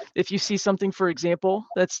gosh, if you see something, for example,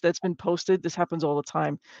 that's been posted, this happens all the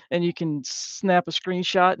time, and you can snap a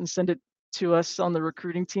screenshot and send it to us on the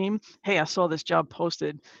recruiting team. Hey, I saw this job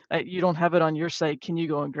posted. You don't have it on your site. Can you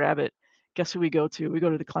go and grab it? Guess who we go to? We go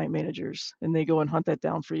to the client managers, and they go and hunt that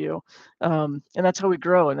down for you. And that's how we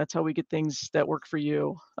grow, and that's how we get things that work for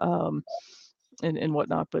you, and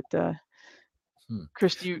whatnot. But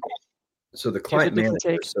Chris, do you? So the client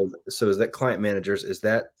manager. So is that client managers?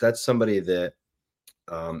 That's somebody that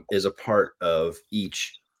is a part of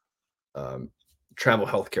each travel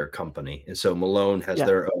healthcare company, and so Malone has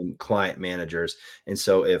their own client managers. And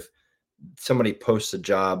so if somebody posts a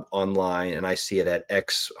job online and I see it at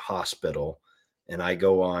X hospital, and I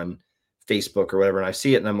go on Facebook or whatever, and I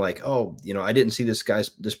see it and I'm like, oh, I didn't see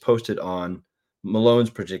this posted on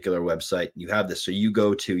Malone's particular website. You have this. So you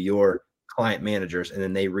go to your client managers, and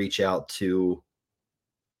then they reach out to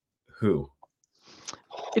who?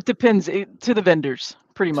 It depends, to the vendors,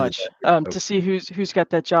 pretty much, to see who's got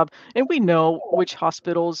that job. And we know which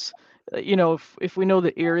hospitals, if we know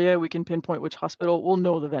the area, we can pinpoint which hospital. We'll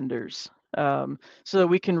know the vendors, so that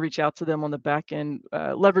we can reach out to them on the back end,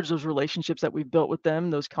 leverage those relationships that we've built with them,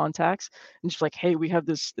 those contacts, and just like, hey, we have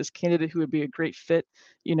this candidate who would be a great fit.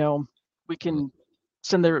 We can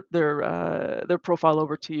send their profile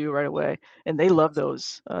over to you right away, and they love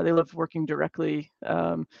those. They love working directly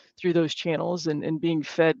through those channels and being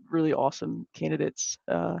fed really awesome candidates.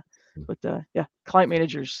 But client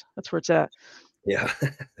managers, that's where it's at. Yeah,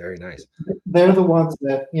 very nice. They're the ones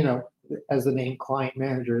that, as the name client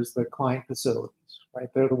managers, the client facilities, right?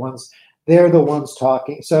 They're the ones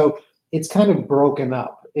talking. So it's kind of broken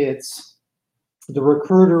up. It's the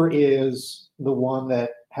recruiter is the one that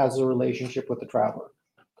has a relationship with the traveler,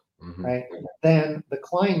 right? Then the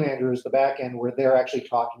client manager is the back end, where they're actually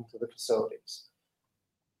talking to the facilities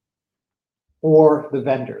or the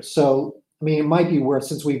vendors. So, I mean, it might be worth,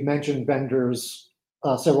 since we've mentioned vendors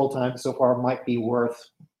several times so far, it might be worth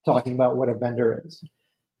talking about what a vendor is,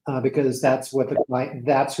 because that's who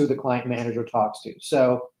the client manager talks to.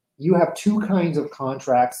 So you have two kinds of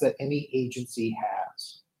contracts that any agency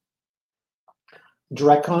has.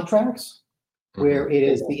 Direct contracts, where it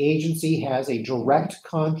is the agency has a direct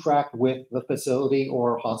contract with the facility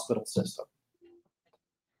or hospital system,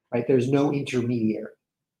 right? There's no intermediary.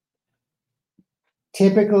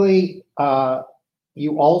 Typically,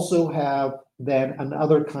 you also have then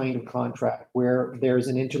another kind of contract where there's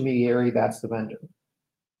an intermediary, that's the vendor.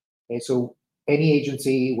 Okay, so any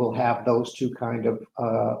agency will have those two kind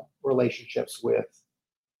of relationships with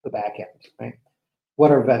the back end, right?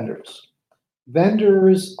 What are vendors?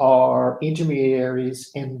 Vendors are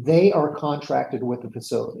intermediaries, and they are contracted with the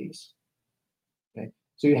facilities. Okay,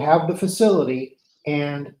 so you have the facility,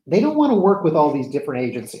 and they don't want to work with all these different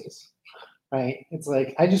agencies, right? It's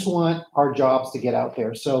like, I just want our jobs to get out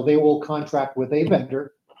there. So they will contract with a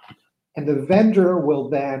vendor, and the vendor will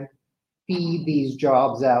then feed these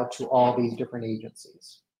jobs out to all these different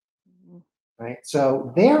agencies, right?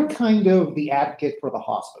 So they're kind of the advocate for the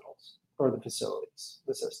hospitals or the facilities,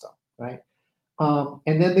 the system, right?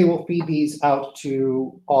 And then they will feed these out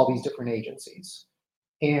to all these different agencies.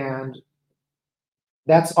 And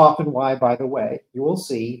that's often why, by the way, you will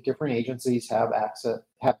see different agencies have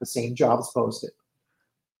the same jobs posted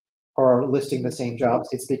or listing the same jobs.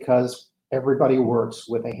 It's because everybody works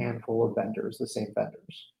with a handful of vendors, the same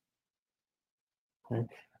vendors. Okay.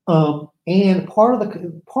 And part of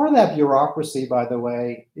that bureaucracy, by the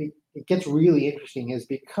way, it gets really interesting, is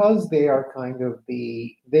because they are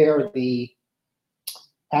the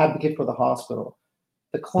advocate for the hospital.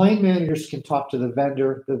 The client managers can talk to the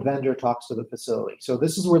vendor talks to the facility. So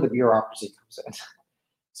this is where the bureaucracy comes in.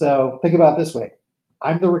 So think about it this way.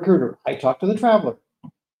 I'm the recruiter. I talk to the traveler.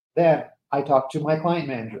 Then I talk to my client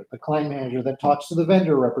manager. The client manager then talks to the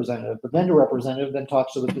vendor representative. The vendor representative then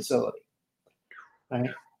talks to the facility. Right?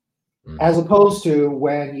 As opposed to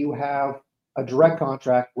when you have a direct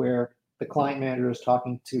contract where the client manager is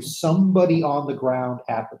talking to somebody on the ground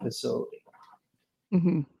at the facility.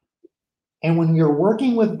 And when you're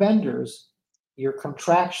working with vendors, you're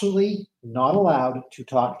contractually not allowed to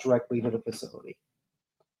talk directly to the facility.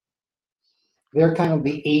 They're kind of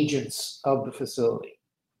the agents of the facility.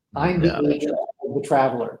 I'm the agent of of the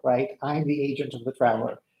traveler, right? I'm the agent of the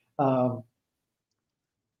traveler.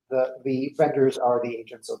 The vendors are the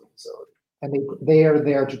agents of the facility, and they are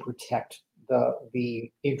there to protect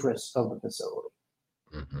the interests of the facility.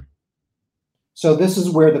 Mm-hmm. So this is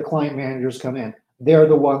where the client managers come in. They're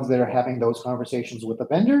the ones that are having those conversations with the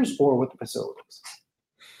vendors or with the facilities.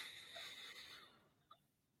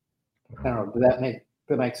 I don't know. Does that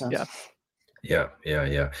make sense? Yeah.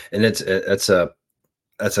 Yeah. And that's a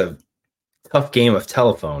tough game of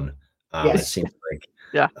telephone. Yes. It seems like.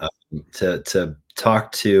 Yeah. To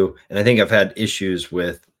talk to, and I think I've had issues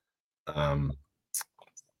with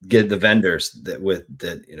get the vendors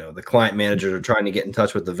the client managers are trying to get in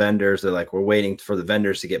touch with the vendors. They're like, we're waiting for the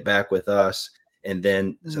vendors to get back with us. And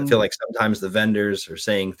then I feel like sometimes the vendors are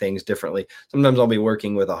saying things differently. Sometimes I'll be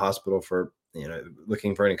working with a hospital for,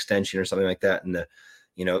 looking for an extension or something like that. And they're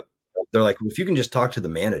like, if you can just talk to the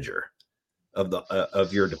manager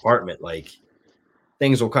of your department, like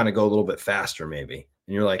things will kind of go a little bit faster maybe.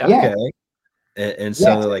 And you're like, okay. And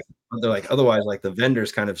so they're like, otherwise, like the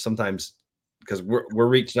vendors kind of sometimes, because we're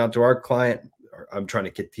reaching out to our client. I'm trying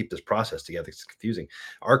to keep this process together. It's confusing.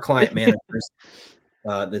 Our client managers,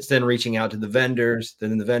 that's then reaching out to the vendors.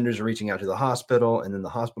 Then the vendors are reaching out to the hospital, and then the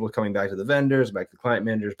hospital coming back to the vendors, back to the client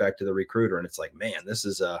managers, back to the recruiter. And it's like, man, this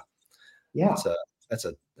is that's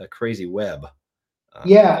a crazy web.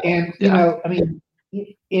 And I mean,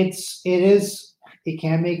 it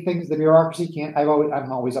can make things, the bureaucracy can,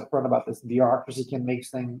 I'm always upfront about this. The bureaucracy can make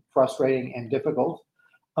things frustrating and difficult.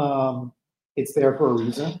 It's there for a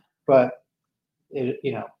reason, but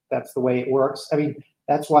that's the way it works. I mean,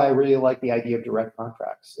 that's why I really like the idea of direct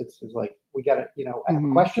contracts. It's like, we got to, I have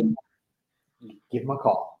a question, give them a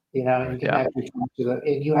call, and you can actually talk to them,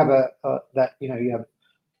 and you have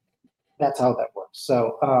that's how that works.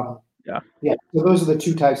 So, so those are the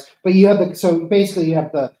two types, but basically you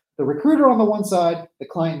have the recruiter on the one side, the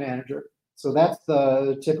client manager. So that's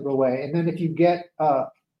the typical way. And then if you get,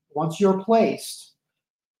 once you're placed,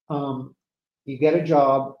 you get a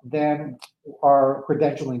job, then our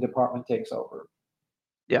credentialing department takes over.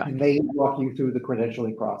 Yeah. And they walk you through the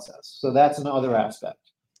credentialing process. So that's another aspect.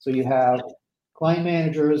 So you have client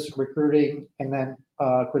managers, recruiting, and then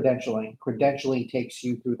credentialing. Credentialing takes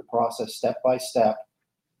you through the process step by step.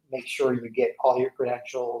 Make sure you get all your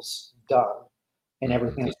credentials done and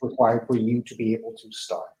everything that's required for you to be able to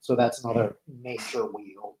start. So that's another major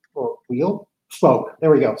spoke.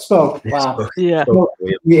 There we go. Spoke. Wow. Yeah.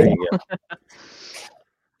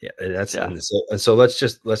 And so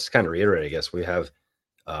let's kind of reiterate. I guess we have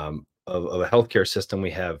of a healthcare system.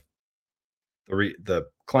 We have the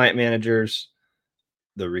client managers,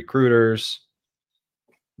 the recruiters,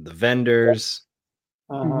 the vendors,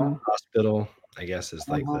 hospital. I guess is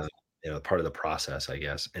like the part of the process. I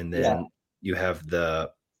guess, and then you have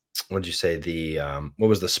what did you say? What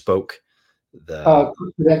was the spoke? The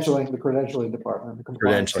credentialing department.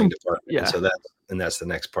 Credentialing department. Yeah. And that's the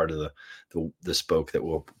next part of the spoke that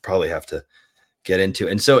we'll probably have to get into.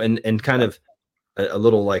 And so and kind of a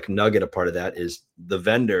little like nugget, a part of that is the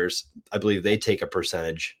vendors. I believe they take a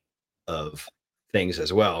percentage of things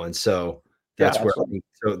as well. And so that's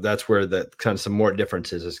where the kind of some more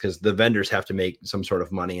differences is, because the vendors have to make some sort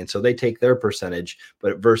of money, and so they take their percentage.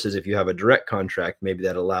 But versus if you have a direct contract, maybe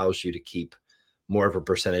that allows you to keep more of a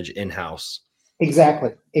percentage in-house.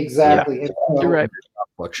 Exactly. Yeah. You're right.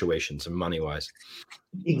 Fluctuations and money-wise.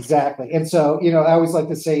 Exactly. And so, I always like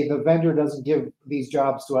to say the vendor doesn't give these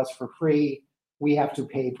jobs to us for free. We have to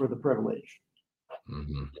pay for the privilege.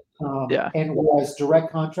 And whereas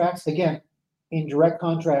direct contracts, again, in direct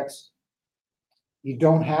contracts, you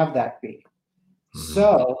don't have that fee.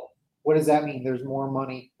 So what does that mean? There's more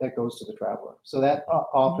money that goes to the traveler. So that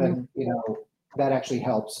often, that actually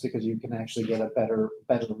helps, because you can actually get a better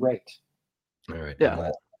rate. All right.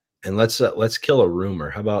 Yeah. And let's kill a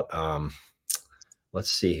rumor. How about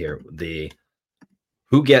let's see here.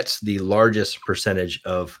 Who gets the largest percentage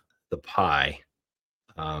of the pie?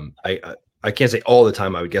 I can't say all the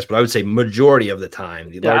time, I would guess, but I would say majority of the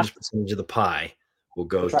time, the largest percentage of the pie will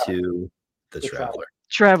go to the traveler.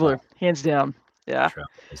 Traveler, hands down. Yeah.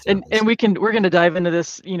 And we're going to dive into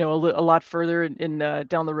this, a lot further in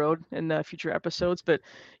down the road in future episodes. But,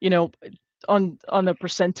 on a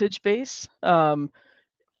percentage base, the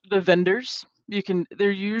vendors,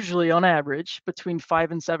 they're usually on average between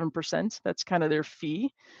 5 and 7%. That's kind of their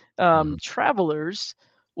fee. Travelers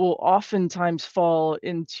will oftentimes fall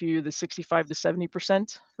into the 65 to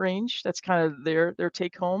 70% range. That's kind of their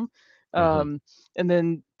take home. And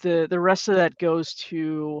then the rest of that goes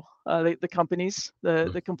to the companies,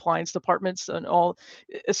 the compliance departments, and all.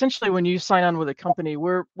 Essentially, when you sign on with a company,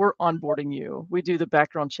 we're onboarding you. We do the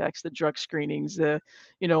background checks, the drug screenings,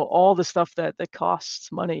 all the stuff that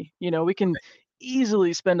costs money. We can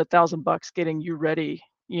easily spend $1,000 getting you ready,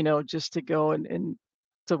 just to go and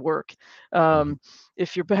to work.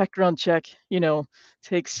 If your background check,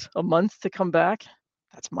 takes a month to come back,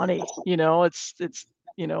 that's money.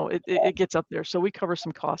 It gets up there. So we cover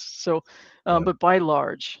some costs. So, but by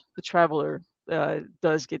large, the traveler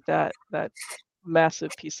does get that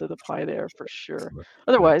massive piece of the pie there for sure.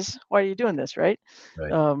 Otherwise, why are you doing this, right?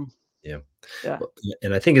 Yeah. Well,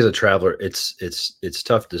 and I think as a traveler, it's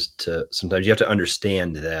tough to sometimes you have to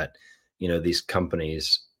understand that, these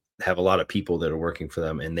companies have a lot of people that are working for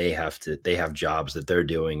them, and they have jobs that they're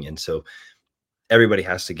doing. And so everybody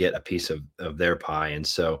has to get a piece of their pie. And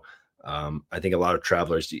so I think a lot of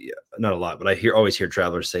travelers, not a lot, but I always hear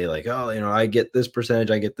travelers say like, oh, I get this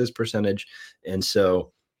percentage, I get this percentage. And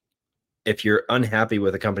so if you're unhappy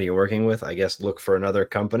with the company you're working with, I guess look for another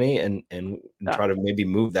company and try to maybe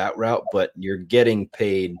move that route, but you're getting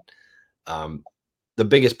paid the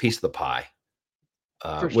biggest piece of the pie,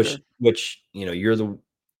 which,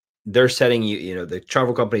 they're setting you, the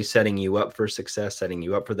travel company setting you up for success, setting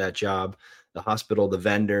you up for that job. The hospital, the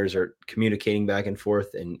vendors are communicating back and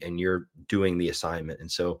forth, and you're doing the assignment.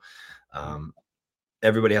 And so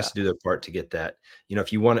everybody has to do their part to get that.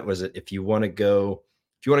 If you want to go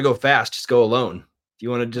fast, just go alone. If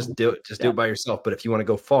you want to just do it, do it by yourself. But if you want to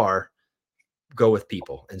go far, go with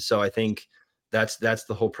people. And so I think that's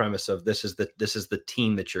the whole premise of this is the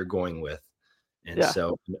team that you're going with. And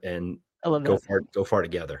so, and I love go that. go far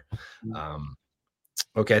together.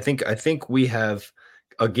 Okay. I think we have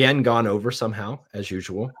again gone over somehow as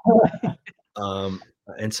usual.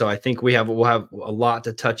 And so I think we'll have a lot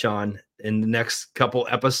to touch on in the next couple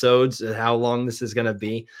episodes and how long this is going to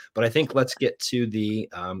be. But I think let's go to the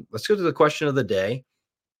question of the day.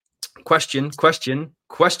 Question of the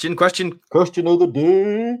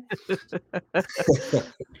day.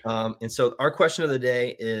 And so our question of the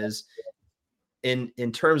day is,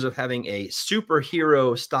 in terms of having a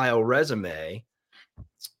superhero style resume,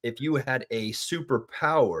 if you had a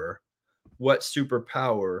superpower, what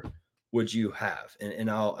superpower would you have? And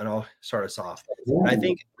I'll start us off. And I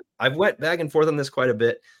think I've went back and forth on this quite a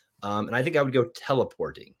bit. And I think I would go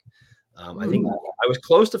teleporting. I think I was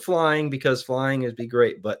close to flying because flying would be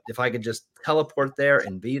great, but if I could just teleport there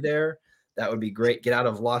and be there, that would be great. Get out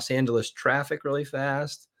of Los Angeles traffic really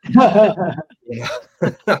fast. I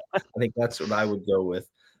think that's what I would go with.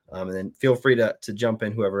 And then feel free to jump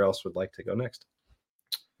in, whoever else would like to go next.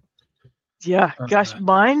 Yeah, gosh,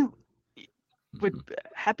 mine with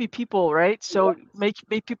happy people, right? So make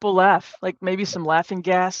people laugh, like maybe some laughing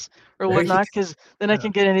gas or whatnot, because then I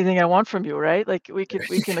can get anything I want from you, right? Like we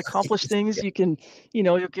can accomplish things. You can,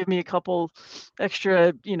 you'll give me a couple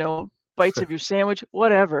extra, bites of your sandwich,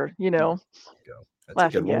 whatever,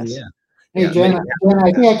 laughing gas. Yeah. Hey, Jen, I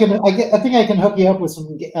think I can hook you up with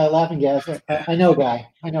some laughing gas. I know a guy.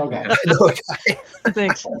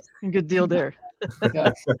 Thanks. Good deal there.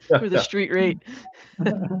 For the street rate.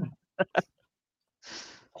 Go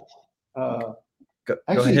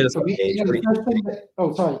ahead. Sorry.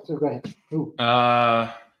 So go ahead. Ooh.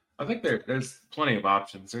 I think there's plenty of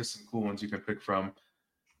options. There's some cool ones you can pick from.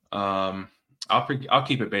 I'll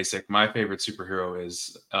keep it basic. My favorite superhero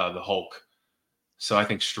is the Hulk. So I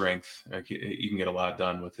think strength. You can get a lot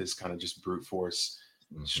done with his kind of just brute force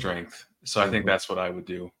strength. So I think that's what I would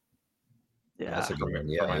do. Yeah, that's a good one.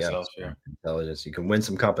 For myself, intelligence. You can win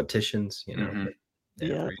some competitions.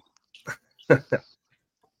 Yeah.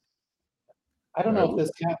 I don't know if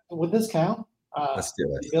this count. Would this count? Let's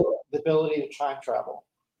do it. The ability to time travel.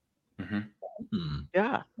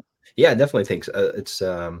 Yeah. Yeah, I definitely think it's.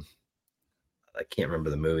 I can't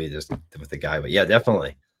remember the movie just with the guy, but yeah,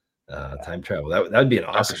 definitely. Time travel. That would be an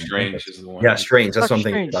awesome. Doctor Strange is the one. Yeah, Strange. That's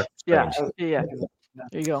something. Yeah. There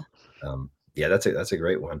you go. Yeah, that's a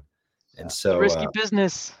great one. And so risky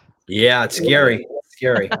business. Yeah, it's scary. It's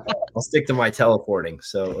scary. I'll stick to my teleporting.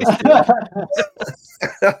 So let's do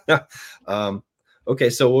it. Okay,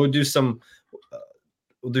 so we'll do some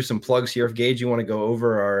plugs here. If Gage, you want to go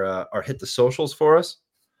over our hit the socials for us?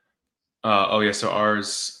 So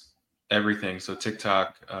ours, everything. So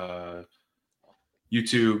TikTok,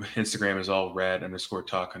 YouTube, Instagram is all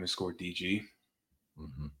red_talk_DG.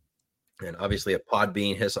 And obviously a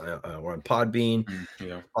Podbean. We're on Podbean,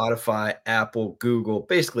 Spotify, Apple, Google,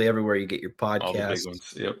 basically everywhere you get your podcasts. All the big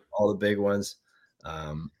ones. Yep. All the big ones.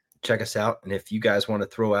 Check us out. And if you guys want to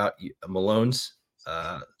throw out Malone's,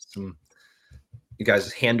 some, you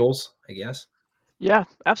guys' handles, I guess. Yeah,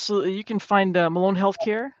 absolutely. You can find Malone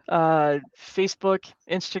Healthcare, Facebook,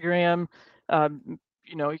 Instagram. You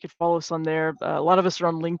can follow us on there. A lot of us are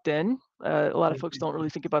on LinkedIn. A lot of folks don't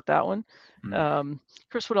really think about that one.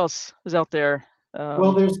 Chris, what else is out there?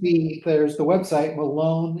 Well, there's the website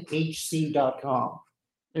malonehc.com.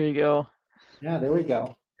 There you go. Yeah, there we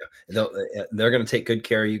go. They're going to take good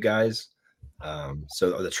care of you guys.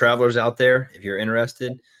 So the travelers out there, if you're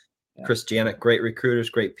interested, Chris, Janet, great recruiters,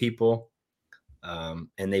 great people.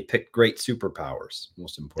 And they picked great superpowers,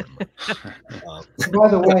 most importantly. By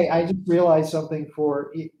the way, I just realized something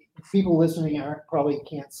for people listening. Probably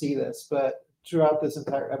can't see this, but throughout this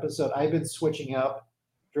entire episode, I've been switching up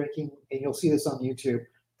drinking, and you'll see this on YouTube.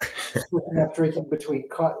 Switching up drinking between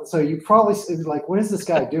so you probably like, what is this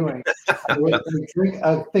guy doing? I would drink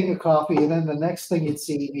a thing of coffee, and then the next thing you'd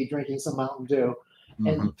see me drinking some Mountain Dew.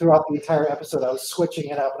 And throughout the entire episode, I was switching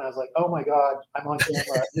it up, and I was like, "Oh my god, I'm on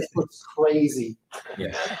camera! This looks crazy."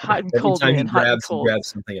 Yeah, hot and Every cold. time Man, he grabs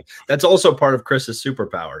something. That's also part of Chris's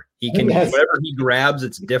superpower. He can whatever he grabs,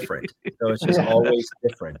 it's different. So it's just always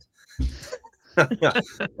different.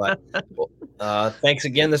 But thanks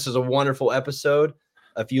again. This is a wonderful episode.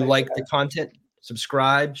 If you like the content,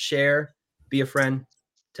 subscribe, share, be a friend,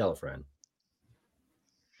 tell a friend.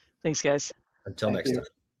 Thanks, guys. Until next time.